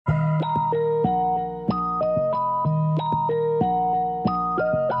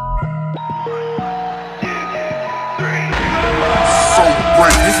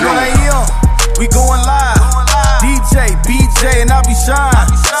It's 1 a.m. We going live. DJ, BJ, and I be shine.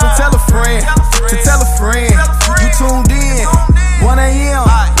 So tell a friend to tell a friend. You tuned in. 1 a.m.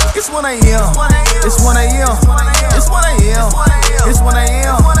 It's 1 a.m. It's 1 a.m. It's 1 a.m. It's 1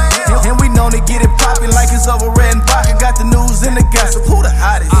 a.m. And we known to get it poppin' like it's over red and vodka. Got the news and the gossip. Who the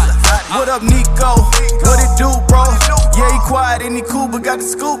hottest? What up, Nico? What it do, bro? Yeah, he quiet and he cool, but got the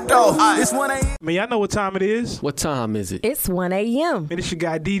scoop, though. It's 1 a.m. Man, y'all know what time it is. What time is it? It's 1 a.m. And it's your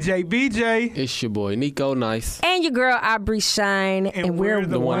guy, DJ BJ. It's your boy, Nico Nice. And your girl, Aubrey Shine. And we're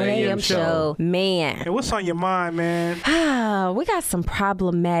the 1 a.m. show. Man. And what's on your mind, man? We got some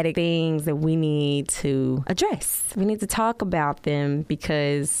problematic things that we need to address. We need to talk about them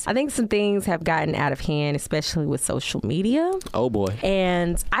because I think some things have gotten out of hand, especially with social media. Oh, boy.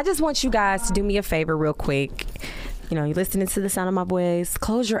 And I just want you guys to do me a favor real quick. You know, you're listening to the sound of my voice.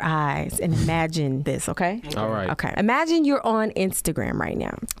 Close your eyes and imagine this, okay? All right. Okay. Imagine you're on Instagram right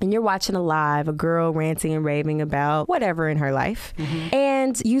now and you're watching a live, a girl ranting and raving about whatever in her life. Mm-hmm.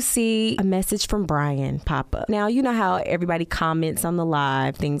 And you see a message from Brian pop up. Now, you know how everybody comments on the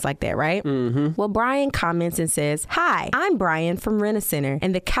live, things like that, right? Mm-hmm. Well, Brian comments and says, "Hi, I'm Brian from Rent-A-Center,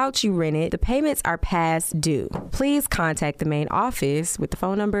 and the couch you rented, the payments are past due. Please contact the main office with the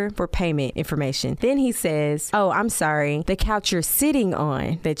phone number for payment information." Then he says, "Oh, I'm sorry, the couch you're sitting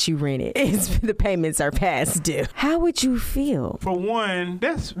on that you rented, the payments are past due." How would you feel? For one,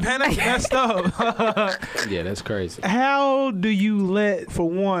 that's messed up. Yeah, that's crazy. How do you let, for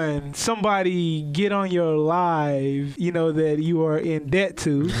one, somebody get on your live, you know, that you are in debt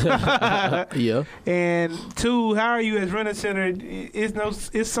to? Yeah. And two, how are you as Rent-A-Center?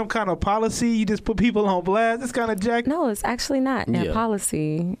 Is some kind of policy? You just put people on blast? It's kind of jacked. No, it's actually not a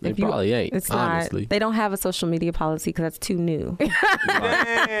policy. It probably ain't. It's honestly. not. They don't have a social media policy because that's too new.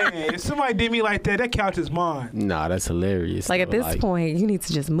 Dang, if somebody did me like that couch is mine. Nah, that's hilarious. Like at this point, you need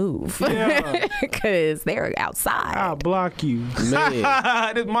to just move. Yeah. Because they're outside. I'll block you.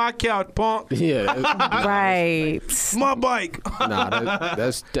 Man. This my couch, punk. Yeah. Right. My bike. Nah,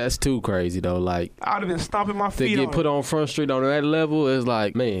 that's too crazy though. Like, I'd have been stomping my feet. To get put on Front Street on that level is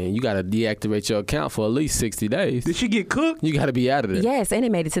like, man, you got to deactivate your account for at least 60 days. Did she get cooked? You got to be out of there. Yes, and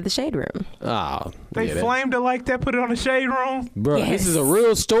it made it to the shade room. Oh, they flamed her like that, put it on the shade room? Bro, yes. This is a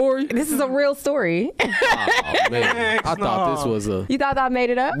real story? This is a real story. Oh, man. I thought this was a... You thought I made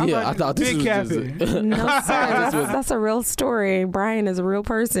it up? Yeah, I thought this was just a... No, sir. That's a real story. Brian is a real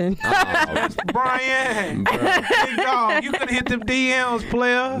person. Oh, Brian. Big dog, you could have hit them DMs,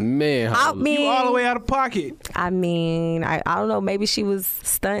 player. Man. You all the way out of pocket. I mean, I don't know. Maybe she was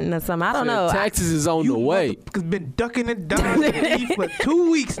stunting or something. I don't know. Taxes is on the way. Because been ducking and dodging for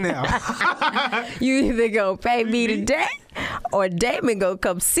 2 weeks now. You either gonna pay me today or Damon gonna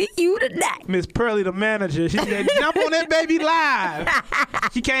come see you tonight. Miss Pearly, the manager, she said, "Jump on that baby live."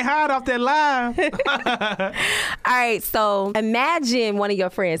 She can't hide off that live. All right, so imagine one of your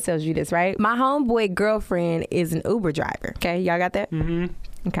friends tells you this, right? My homeboy girlfriend is an Uber driver. Okay, y'all got that? Mm-hmm.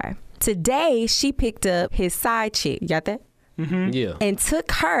 Okay. Today, she picked up his side chick. You got that? Mm-hmm. Yeah. And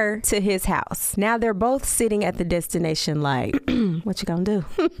took her to his house. Now they're both sitting at the destination like, what you gonna do?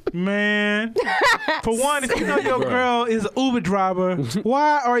 Man, for one, if you know your girl is an Uber driver,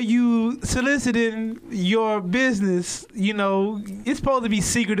 why are you soliciting your business? You know, it's supposed to be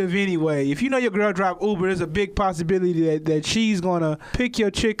secretive anyway. If you know your girl drive Uber, there's a big possibility that she's gonna pick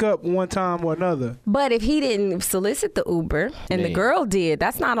your chick up one time or another. But if he didn't solicit the Uber and the girl did,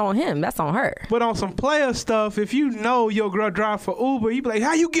 that's not on him. That's on her. But on some player stuff, if you know your girl drive for Uber, you be like,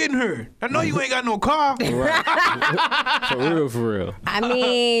 "How you getting her? I know you ain't got no car." Right. For real. I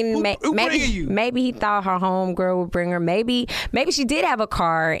mean, who maybe he thought her homegirl would bring her. Maybe she did have a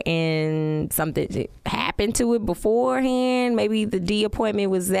car and something happened to it beforehand. Maybe the D appointment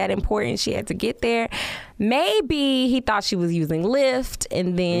was that important. She had to get there. Maybe he thought she was using Lyft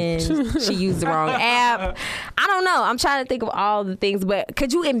and then she used the wrong app. I don't know. I'm trying to think of all the things, but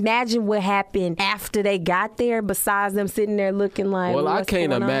could you imagine what happened after they got there besides them sitting there looking like, well, what's I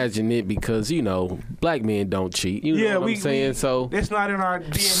can't going on? Imagine it because, you know, black men don't cheat. You know what I'm saying? So it's not in our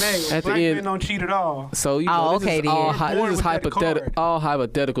DNA. Black men don't cheat at all. So, you know, this is hypothetical. All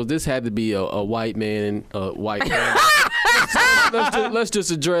hypotheticals. This had to be a white man, a white man. Let's just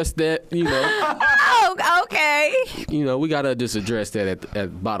address that, you know. Oh, Okay. You know, we gotta just address that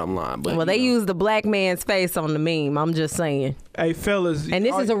at bottom line. But Well, they use the black man's face on the meme. I'm just saying. Hey, fellas. And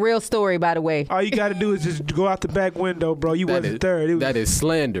this is a real story, by the way. All you got to do is just go out the back window, bro. You wasn't third. That is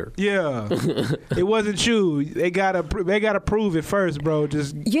slander. Yeah. It wasn't you. They gotta prove it first, bro.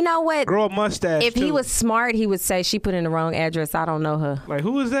 Just You know what? grow a mustache. If he was smart, he would say she put in the wrong address. I don't know her. like,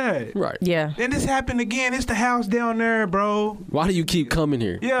 who is that? Right. Yeah. Then this happened again. It's the house down there, bro. Why do you keep coming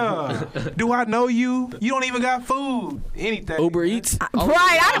here? Yeah. Do I know you? You don't even got food. Anything. Uber Eats? Right.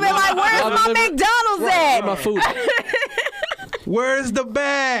 I'd have been like, where's my McDonald's Where at? my food? Where's the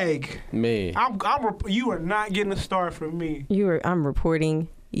bag? Man. You are not getting a star from me. I'm reporting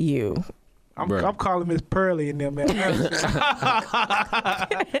you. I'm calling Miss Pearly in there, man.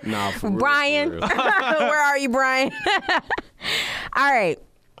 Nah, for real, Brian. for real. Where are you, Brian? All right.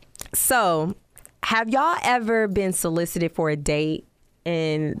 So, have y'all ever been solicited for a date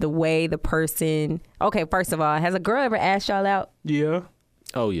and the way the person... Okay, first of all, has a girl ever asked y'all out? Yeah.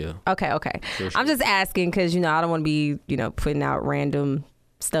 Oh, yeah. Okay. Sure. I'm just asking because, I don't want to be, putting out random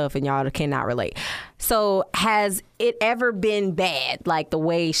stuff and y'all cannot relate. So has it ever been bad, like the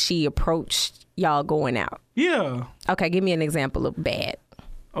way she approached y'all going out? Yeah. Okay, give me an example of bad.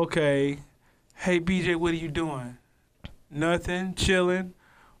 Okay. Hey, BJ, what are you doing? Nothing. Chilling.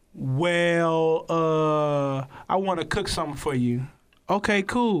 Well, I want to cook something for you. Okay,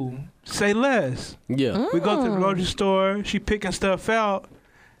 cool. Say less. Yeah. We go to the grocery store. She picking stuff out.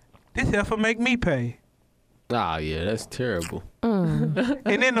 This heifer make me pay. Ah, yeah, that's terrible. And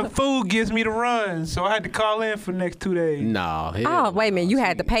then the food gives me the run, so I had to call in for the next 2 days. Nah. Oh, wait a minute. You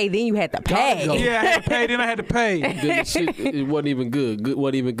had to pay, then you had to pay. Yeah, I had to pay, then I had to pay. Then the shit, it wasn't even good.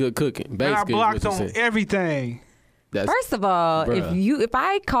 Wasn't even good cooking. And I Basically, blocked is what on you're saying. everything. First of all, Bruh. if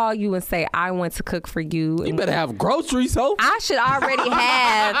I call you and say I want to cook for you, You better have groceries, ho. I should already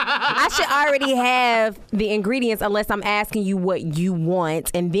have the ingredients unless I'm asking you what you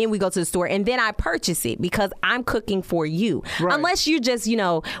want, and then we go to the store and then I purchase it because I'm cooking for you. Right. Unless you just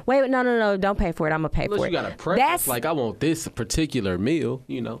wait, no, don't pay for it. I'm gonna pay Unless for you it. got a preference, like I want this particular meal,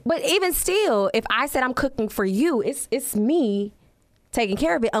 But even still, if I said I'm cooking for you, it's me taking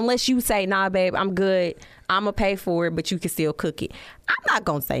care of it. Unless you say, nah, babe, I'm good. I'm going to pay for it, but you can still cook it. I'm not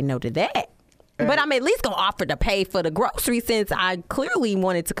going to say no to that. But I'm at least going to offer to pay for the groceries since I clearly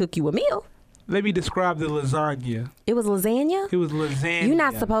wanted to cook you a meal. Let me describe the lasagna. It was lasagna? It was lasagna. You're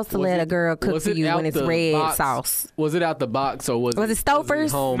not supposed to let a girl cook for you when it's red box? sauce. Was it out the box or was it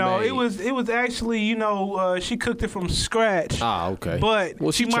Stouffer's? No, it was actually, she cooked it from scratch. Ah, okay. But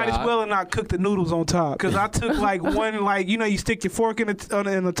Well, she might as well have not cooked the noodles on top. Because I took one, you stick your fork in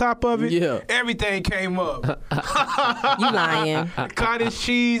the top of it. Yeah. Everything came up. You lying. Cottage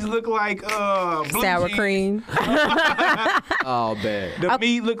cheese looked like blue Sour cheese. cream. Oh, bad. The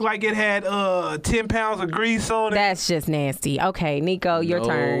meat looked like it had 10 pounds of grease on it. That's just nasty. Okay, Nico, your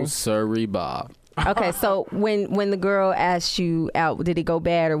turn. No, sorry, Bob. Okay, so when the girl asked you out, did it go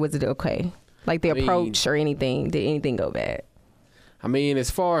bad or was it okay? Like the approach or anything? Did anything go bad? I mean, as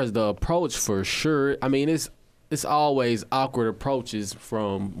far as the approach, for sure. I mean, it's always awkward approaches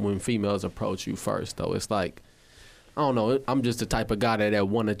from when females approach you first, though. It's like, I don't know. I'm just the type of guy that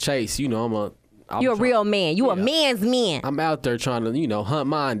want to chase. You're a real man. You a man's man. I'm out there trying to, hunt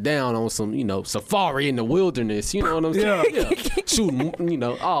mine down on some, safari in the wilderness. You know what I'm saying? Yeah. Shooting,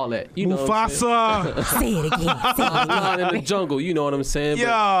 all that. Mufasa. Say it again. Say it again. In the jungle, you know what I'm saying?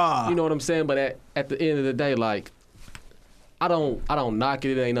 Yeah. But, you know what I'm saying? But at the end of the day, like, I don't knock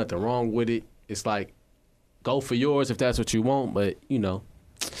it. There ain't nothing wrong with it. It's like, go for yours if that's what you want. But,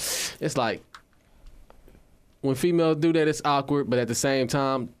 it's like, when females do that, it's awkward. But at the same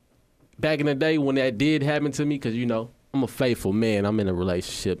time, back in the day when that did happen to me, because, I'm a faithful man. I'm in a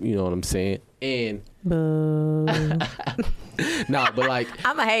relationship. You know what I'm saying? And but like,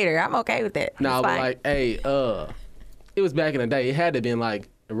 I'm a hater. I'm okay with that. but fine. like, hey, it was back in the day. It had to been like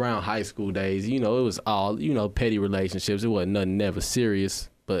around high school days. It was all petty relationships. It wasn't nothing never serious,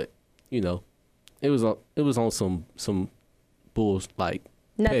 but it was on some bulls like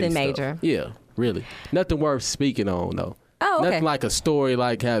Nothing petty major. stuff. Yeah, really, nothing worth speaking on though. Oh, okay. Nothing like a story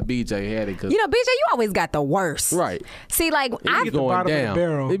like how BJ had it. Cause BJ, you always got the worst. Right. See, like, I get the bottom of the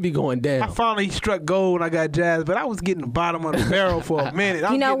barrel. It be going down. I finally struck gold when I got jazzed, but I was getting the bottom of the barrel for a minute.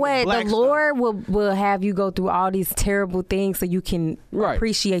 You know what? The Lord will have you go through all these terrible things so you can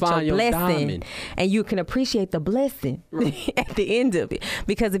appreciate your blessing. Diamond. And you can appreciate the blessing at the end of it.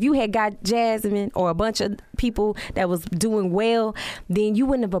 Because if you had got Jasmine or a bunch of people that was doing well, then you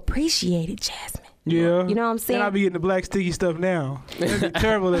wouldn't have appreciated Jasmine. Yeah. You know what I'm saying? And I be getting the black sticky stuff now. That'd be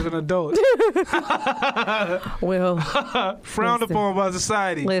terrible as an adult. Well, Frowned upon by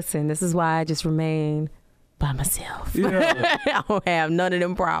society. listen, this is why I just remain by myself. Yeah. I don't have none of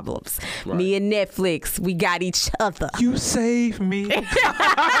them problems. Right. Me and Netflix, we got each other. You save me.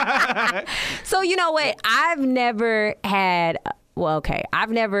 So you know what? I've never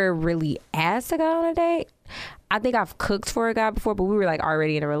really asked a guy on a date. I think I've cooked for a guy before, but we were like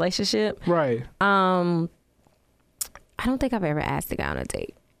already in a relationship. Right. I don't think I've ever asked a guy on a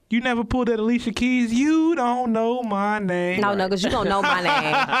date. You never pulled that Alicia Keys. You don't know my name. No, because you don't know my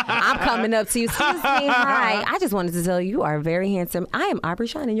name. I'm coming up to you. Excuse me. Hi. I just wanted to tell you are very handsome. I am Aubrey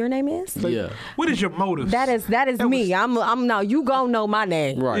Sean, and your name is? Yeah. What is your motive? That is me. I'm no. You gonna know my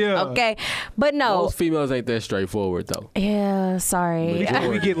name. Right. Yeah. Okay. But no. Most females ain't that straightforward though. Yeah. Sorry. Before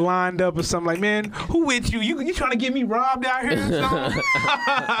we get lined up or something like, man, who with you? You trying to get me robbed out here or something?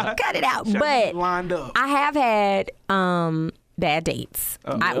 Cut it out. Trying to But get lined up. I have had bad dates.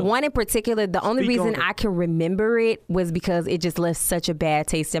 One in particular, the only Speak reason on it. I can remember it was because it just left such a bad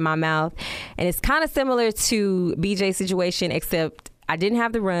taste in my mouth. And it's kind of similar to BJ's situation, except I didn't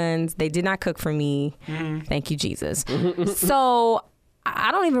have the runs. They did not cook for me. Thank you, Jesus. So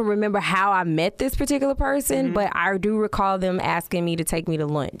I don't even remember how I met this particular person, but I do recall them asking me to take me to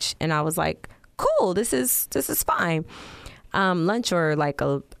lunch. And I was like, cool, this is fine. Lunch or like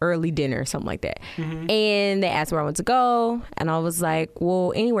a early dinner, something like that. And they asked where I wanted to go, and I was like,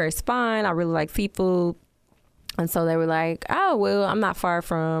 well, anywhere is fine. I really like seafood. And so they were like, oh, well, I'm not far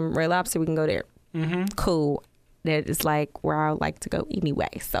from Red Lobster. We can go there. Cool. That is like where I like to go anyway.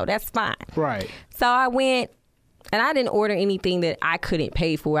 So that's fine. Right. So I went, and I didn't order anything that I couldn't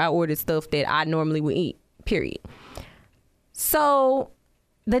pay for. I ordered stuff that I normally would eat, period. So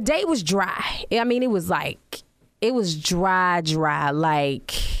the date was dry. I mean, it was dry,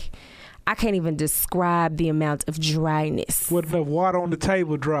 like I can't even describe the amount of dryness. With enough water on the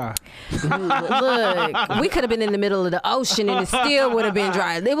table dry. Look, we could have been in the middle of the ocean and it still would have been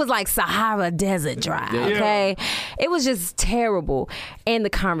dry. It was like Sahara Desert dry, okay? It was just terrible. And the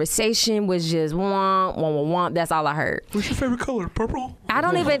conversation was just womp, womp, womp. That's all I heard. What's your favorite color? Purple? I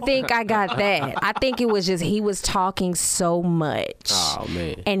don't even think I got that. I think it was just he was talking so much. Oh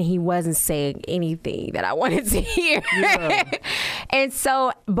man. And he wasn't saying anything that I wanted to hear. And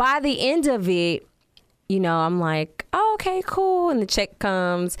so by the end of it, you know, I'm like, oh, okay, cool. And the check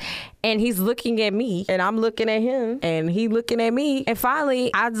comes and he's looking at me and I'm looking at him and he looking at me. And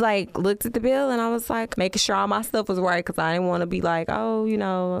finally, I like looked at the bill and I was like making sure all my stuff was right because I didn't want to be like, oh, you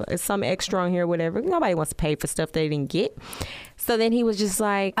know, it's some extra on here, whatever. Nobody wants to pay for stuff they didn't get. So then he was just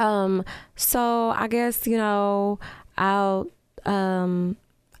like, so I guess, you know, I'll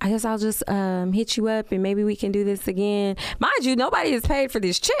just hit you up and maybe we can do this again. Mind you, nobody has paid for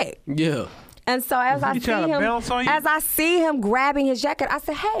this check. Yeah. And so as I see him grabbing his jacket, I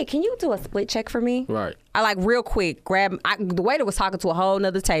said, hey, can you do a split check for me? Right. I like real quick the waiter was talking to a whole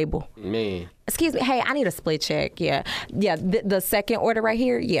nother table. Man. Excuse me, hey, I need a split check. Yeah. The second order right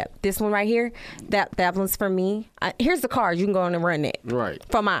here. Yeah, this one right here. That one's for me. Here's the card. You can go on and run it. Right.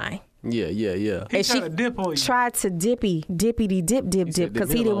 For mine. Yeah. He tried to dip on you. Tried to dip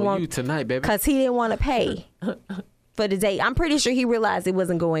because he didn't want you tonight, baby. Because he didn't want to pay for the date. I'm pretty sure he realized it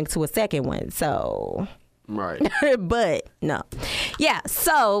wasn't going to a second one. So. Right. But no. Yeah.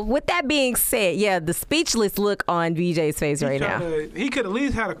 So with that being said, yeah, the speechless look on BJ's face right now. He could at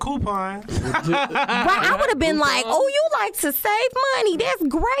least had a coupon. Right. I would have been like, oh, you like to save money. That's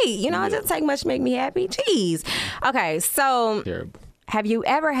great. You know, it doesn't take much to make me happy. Jeez. Okay. So. Terrible. Have you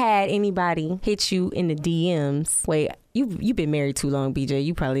ever had anybody hit you in the DMs? Wait, you've been married too long, BJ.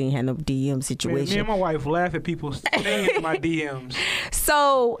 You probably ain't had no DM situation. Me and my wife laugh at people staying in my DMs.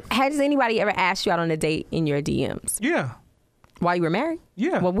 So, has anybody ever asked you out on a date in your DMs? Yeah. While you were married?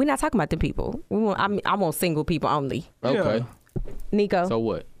 Yeah. Well, we're not talking about them people. I want single people only. Okay. Yeah. Nico? So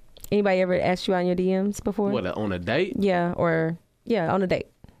what? Anybody ever asked you out on your DMs before? What, on a date? Yeah, on a date.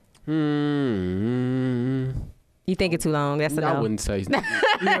 You think it's too long? That's a no. I wouldn't say. Yeah.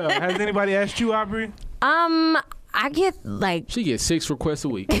 Has anybody asked you, Aubrey? I get like She gets 6 requests a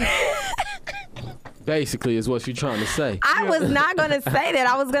week. Basically, is what you're trying to say. I was not going to say that.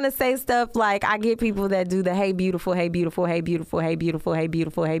 I was going to say stuff like I get people that do the hey beautiful, hey beautiful, hey beautiful, hey beautiful, hey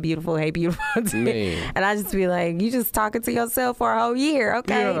beautiful, hey beautiful, hey beautiful. Man. And I just be like, you just talking to yourself for a whole year,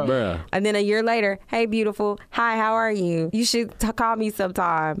 okay? Yeah. Bruh. And then a year later, hey beautiful, hi, how are you? You should call me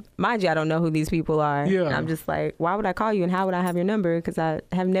sometime. Mind you, I don't know who these people are. Yeah. And I'm just like, why would I call you and how would I have your number? Because I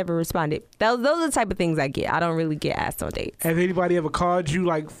have never responded. Those are the type of things I get. I don't really get asked on dates. Has anybody ever called you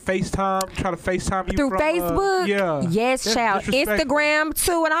like FaceTime, try to FaceTime you Through from, Facebook? Yeah. Yes, That's child. disrespectful. Instagram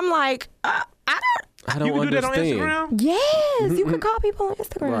too. And I'm like, I I You don't can do that on understand. Instagram? Yes, you can call people on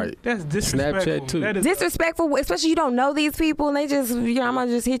Instagram. Right. That's disrespectful. Snapchat, too. That is Disrespectful, especially you don't know these people and they just, I'm going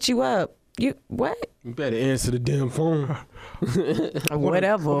to just hit you up. You what? You better answer the damn phone.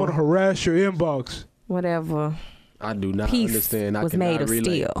 Whatever. I want to harass your inbox. Whatever. I do not Peace understand. I was cannot made of relate.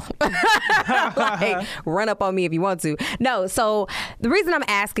 steel. Like, run up on me if you want to. No, so the reason I'm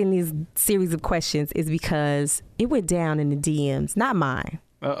asking these series of questions is because it went down in the DMs, not mine.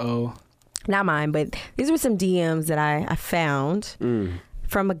 Uh-oh. Not mine, but these were some DMs that I found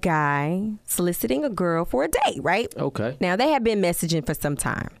from a guy soliciting a girl for a date, right? Okay. Now, they had been messaging for some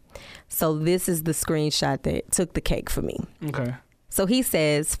time. So this is the screenshot that took the cake for me. Okay. So he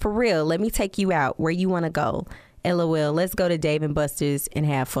says, for real, let me take you out where you want to go. LOL, let's go to Dave and Buster's and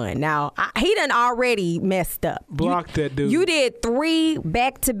have fun. Now, he done already messed up. Block that dude. You did 3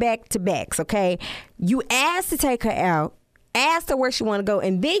 back-to-back-to-backs, okay? You asked to take her out, asked her where she want to go,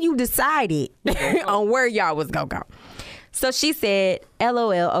 and then you decided on where y'all was going to go. So she said,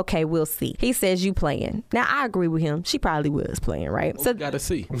 LOL, okay, we'll see. He says, you playing. Now, I agree with him. She probably was playing, right? So gotta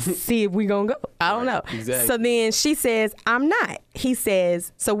see. See if we gonna go. I don't know. Exactly. So then she says, I'm not. He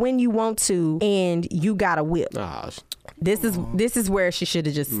says, so when you want to and you got a whip. This is where she should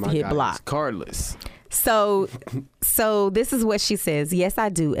have just hit block. Cardless. So this is what she says. Yes, I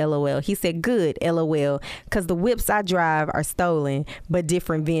do, LOL. He said, good, LOL, because the whips I drive are stolen, but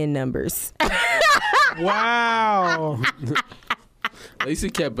different VIN numbers. Wow. At least he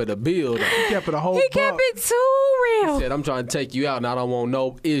kept it a bill. Though. He kept it a whole He kept buck. it too real. He said, I'm trying to take you out and I don't want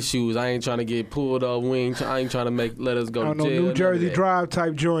no issues. I ain't trying to get pulled up, I ain't trying to let us go to No jail. New Jersey Drive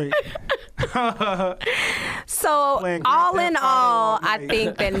type joint. So Playing all Grand in Theft Auto all, all I night.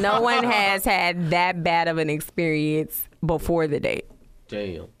 think that no one has had that bad of an experience before the date.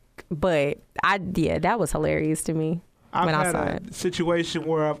 Damn. But that was hilarious to me when I I've saw had it. a situation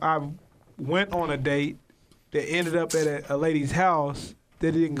where I went on a date that ended up at a lady's house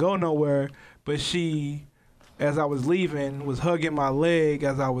that didn't go nowhere, but she, as I was leaving, was hugging my leg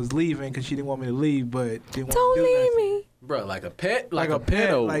as I was leaving because she didn't want me to leave, but didn't want Don't to do leave nothing. me. Bro, like a pet? Like a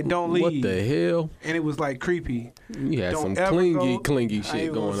pet, or like, don't What leave. the hell? And it was like creepy. You had Don't some ever clingy I shit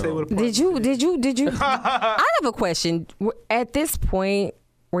ain't gonna going say on. what a Did you? I have a question. At this point,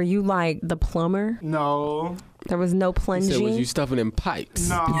 were you like the plumber? No. There was no He said, plunging. was you stuffing in pipes?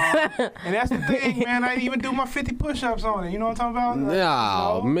 No. And that's the thing, man. I didn't even do my 50 push-ups on it. You know what I'm talking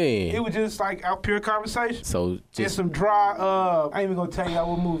about? No, man. It was just like out pure conversation. So Just just some dry, I ain't even gonna tell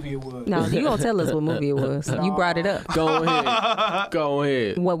y'all what movie it was. No, you gonna tell us what movie it was. You brought it up. go ahead. Go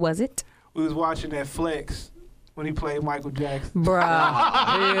ahead. What was it? We was watching that Flex when he played Michael Jackson. Bruh.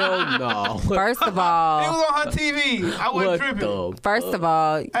 Hell no. First of It all, was on her TV. I wasn't What tripping. the? first of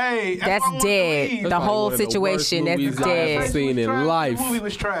all, Hey, that's why I wanted to dead. leave. The That's whole probably one of the worst situation, that's movies I dead. ever Flex seen was in trash. life. The movie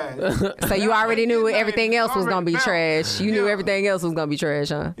was trash. So you already knew It's everything else was gonna be already trash. You knew Yeah. everything else was gonna be trash,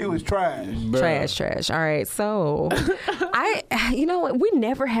 huh? It was trash. Bruh. Trash. All right, so you know what? We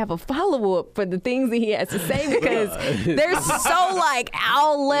never have a follow up for the things that he has to say because they're so like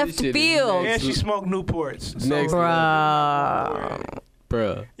all left shit is field. And she smoked Newports. So, Next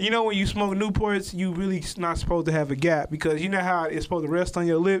Bruh. you know when you smoke Newports, you really not supposed to have a gap because you know how it's supposed to rest on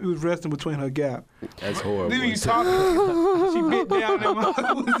your lip? It was resting between her gap. That's horrible. Then when you talking, she bit down and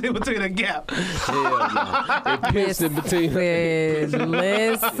it was in between a gap. Hell no. It pissed in between her.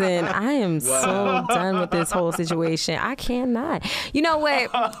 Listen, I am so done with this whole situation. I cannot. You know what?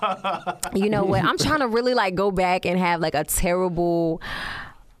 I'm trying to really like go back and have like a terrible.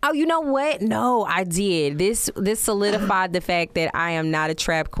 Oh, you know what? No, I did. This solidified the fact that I am not a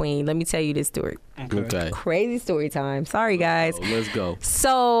trap queen. Let me tell you this story. Okay. Crazy story time. Sorry, guys. Oh, let's go.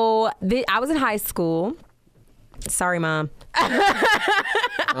 So I was in high school. Sorry, Mom.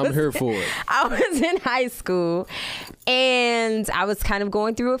 I'm here for it. I was in high school and I was kind of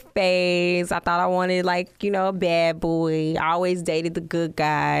going through a phase. I thought I wanted a bad boy. I always dated the good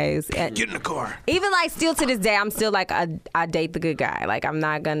guys. And Get in the car. even still to this day, I'm still I date the good guy. Like I'm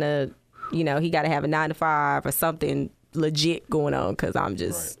not gonna, he got to have a 9 to 5 or something legit going on because I'm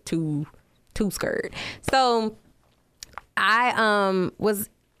just too scared. So I was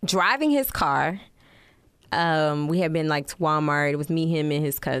driving his car. We had been to Walmart. It was me, him, and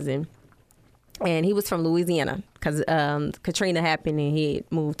his cousin. And he was from Louisiana because Katrina happened and he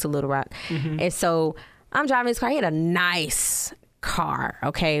had moved to Little Rock. Mm-hmm. And so I'm driving his car. He had a nice car,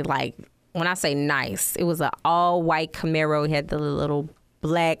 okay? When I say nice, it was an all-white Camaro. He had the little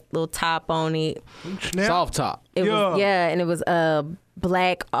black little top on it. Snap. Soft top. It was, and it was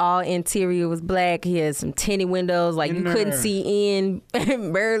black. All interior was black. He had some tinted windows, you couldn't there. see in,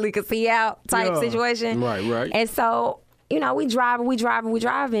 barely could see out type situation. Right. And so, we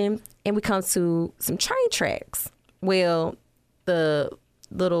driving, and we come to some train tracks. Well, the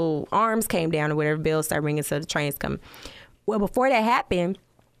little arms came down or whatever, bells started ringing, so the train's coming. Well, before that happened,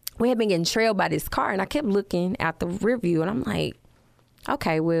 we had been getting trailed by this car, and I kept looking out the rear view, and I'm like,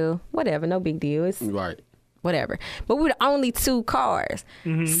 okay, well, whatever, no big deal. It's Right. whatever. But we were the only 2 cars.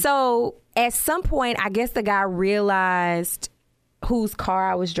 So at some point, I guess the guy realized whose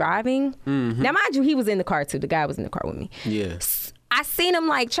car I was driving. Now, mind you, he was in the car too. The guy was in the car with me. Yeah. I seen him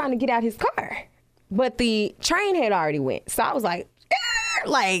like trying to get out his car, but the train had already went. So I was like,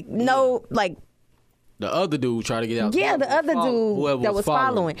 like no, like. The other dude tried to get out. Yeah, the other dude that was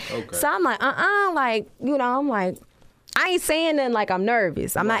following. Okay. So I'm like, like, you know, I'm like, I ain't saying nothing like I'm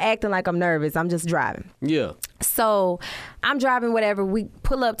nervous. I'm not acting like I'm nervous. I'm just driving. Yeah. So I'm driving, whatever. We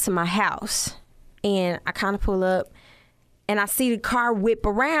pull up to my house, and I kind of pull up, and I see the car whip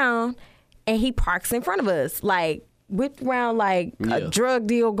around, and he parks in front of us, like whipped around like a drug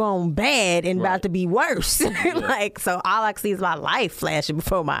deal gone bad and about to be worse. Like, so all I see is my life flashing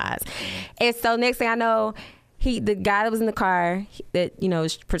before my eyes. And so next thing I know, the guy that was in the car that, you know,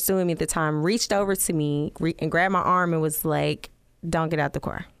 was pursuing me at the time reached over to me and grabbed my arm and was like, "Don't get out the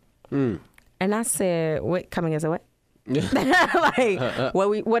car." And I said, "What? Coming as a what?" Like,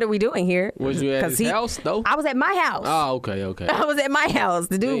 what are we doing here? Was you at his house though? I was at my house. Oh, okay. I was at my house.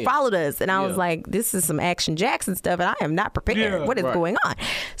 The dude Damn. followed us, and I was like, "This is some Action Jackson stuff, and I am not prepared. Yeah, what is going on?"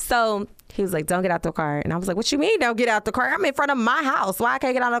 So he was like, "Don't get out the car," and I was like, "What you mean, don't get out the car? I'm in front of my house. Why I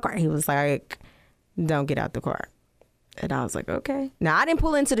can't get out of the car?" He was like, "Don't get out the car," and I was like, "Okay." Now I didn't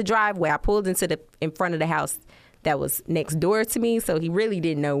pull into the driveway. I pulled into in front of the house that was next door to me, so he really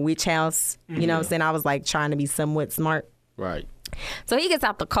didn't know which house. You know what I'm saying? I was like trying to be somewhat smart. Right. So he gets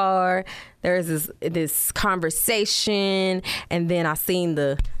out the car. There's this conversation, and then I seen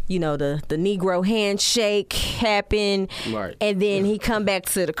the Negro handshake happen. Right. And then he come back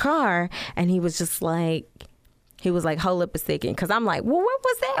to the car, and he was like, "Hold up a second," because I'm like, "Well, what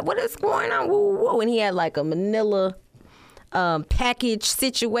was that? What is going on?" Whoa, whoa. And he had like a manila package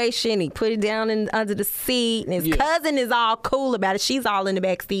situation. He put it down under the seat, and his cousin is all cool about it. She's all in the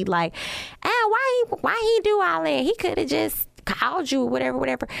back seat like, why he do all that? He could have just called you or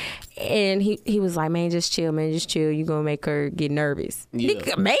whatever. And he was like, man, just chill. You're gonna make her get nervous. He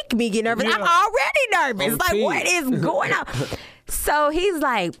could make me get nervous. I'm already nervous. Like, what is going on? So he's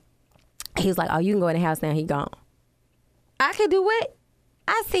like, oh, you can go in the house now. He gone. I could do what?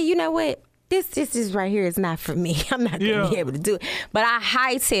 I said, you know what? This is right here is not for me. I'm not going to be able to do it. But I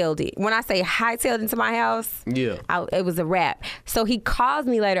hightailed it. When I say hightailed into my house, it was a wrap. So he calls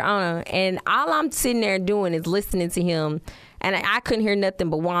me later on, and all I'm sitting there doing is listening to him. And I couldn't hear nothing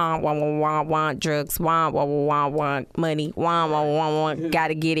but wah, wah, wah, wah, wah, drugs, wah, wah, wah, wah, wah, money, wah, wah, wah, wah,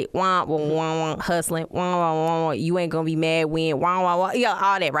 gotta get it, wah, wah, wah, wah, hustling, wah, wah, wah, wah, you ain't gonna be mad when, wah, wah, wah,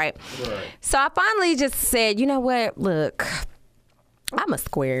 all that, right? So I finally just said, you know what, look, I'm a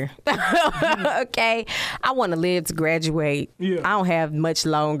square. Okay? I want to live to graduate. I don't have much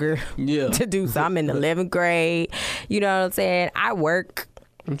longer to do so. I'm in the 11th grade. You know what I'm saying? I work.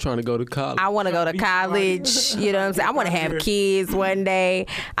 I'm trying to go to college. I want to go to college. You know what I'm saying? I want to have kids one day.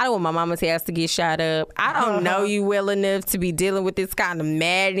 I don't want my mama's house to get shot up. I don't know you well enough to be dealing with this kind of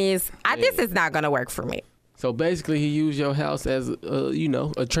madness. This is not going to work for me. So basically, he used your house as,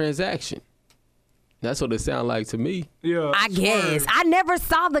 a transaction. That's what it sounded like to me. Yeah, I guess. I never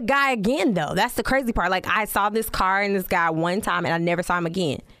saw the guy again, though. That's the crazy part. Like, I saw this car and this guy one time, and I never saw him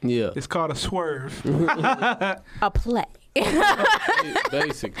again. Yeah. It's called a swerve. A play.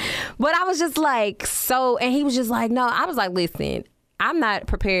 Basically. But I was just like, and he was just like, no. I was like, listen, I'm not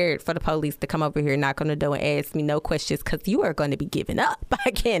prepared for the police to come over here, knock on the door, and ask me no questions because you are going to be giving up.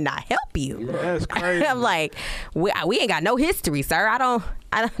 I cannot help you. That's crazy. I'm like, we ain't got no history, sir.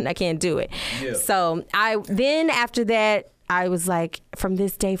 I can't do it. Yeah. So then after that, I was like, from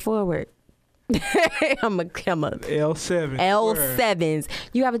this day forward, I'm a L7. L7s.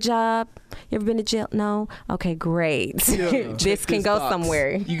 You have a job? You ever been to jail? No? Okay, great. Yeah. This can go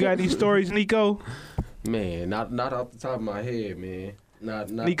somewhere. You got any stories, Nico? Man, not off the top of my head, man. Not.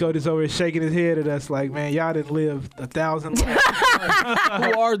 Nico just over here shaking his head at us like, man, y'all didn't live 1,000 lives.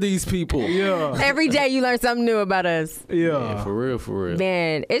 Who are these people? Yeah. Every day you learn something new about us. Yeah. Man, for real.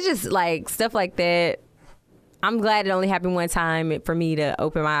 Man, it's just like stuff like that. I'm glad it only happened one time for me to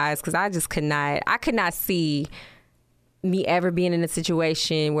open my eyes because I could not see me ever being in a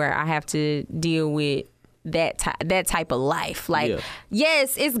situation where I have to deal with that type of life. Like,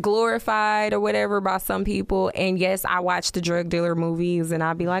 yes, it's glorified or whatever by some people, and yes, I watch the drug dealer movies and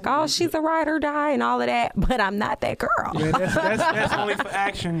I'll be like, oh, she's a ride or die and all of that, but I'm not that girl. Yeah, that's only for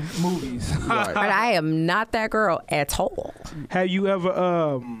action movies. Right. But I am not that girl at all. Have you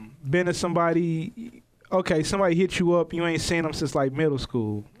ever been to somebody? Okay, somebody hit you up. You ain't seen them since like middle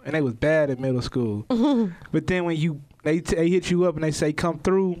school, and they was bad at middle school. But then when you They hit you up and they say come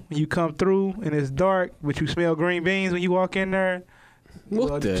through. And you come through and it's dark, but you smell green beans when you walk in there.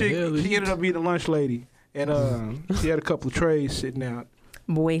 What the hell? She ended up being a lunch lady, and she had a couple of trays sitting out.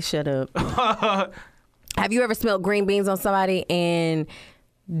 Boy, shut up. Have you ever smelled green beans on somebody and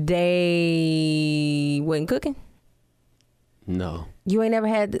they wasn't cooking? No. You ain't never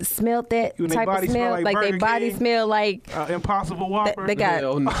had smelled that When they type of body smell? smell like They Burger body King? smell like Impossible Whopper. they got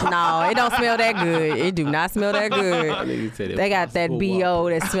Hell no. no, it don't smell that good. It do not smell that good. They got that BO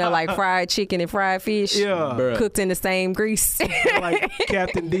that smell like fried chicken and fried fish. Yeah. Bruh. Cooked in the same grease. like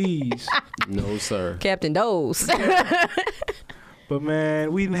Captain D's. No, sir. Captain Doe's. But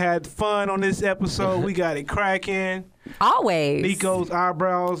man, we done had fun on this episode. We got it cracking. Always. Nico's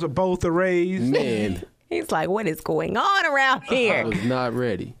eyebrows are both raised. Man, He's like, what is going on around I here? was not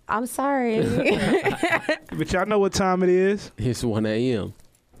ready. I'm sorry. But y'all know what time it is. It's 1 a.m.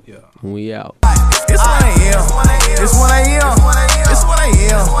 Yeah. We out. It's 1 a.m. It's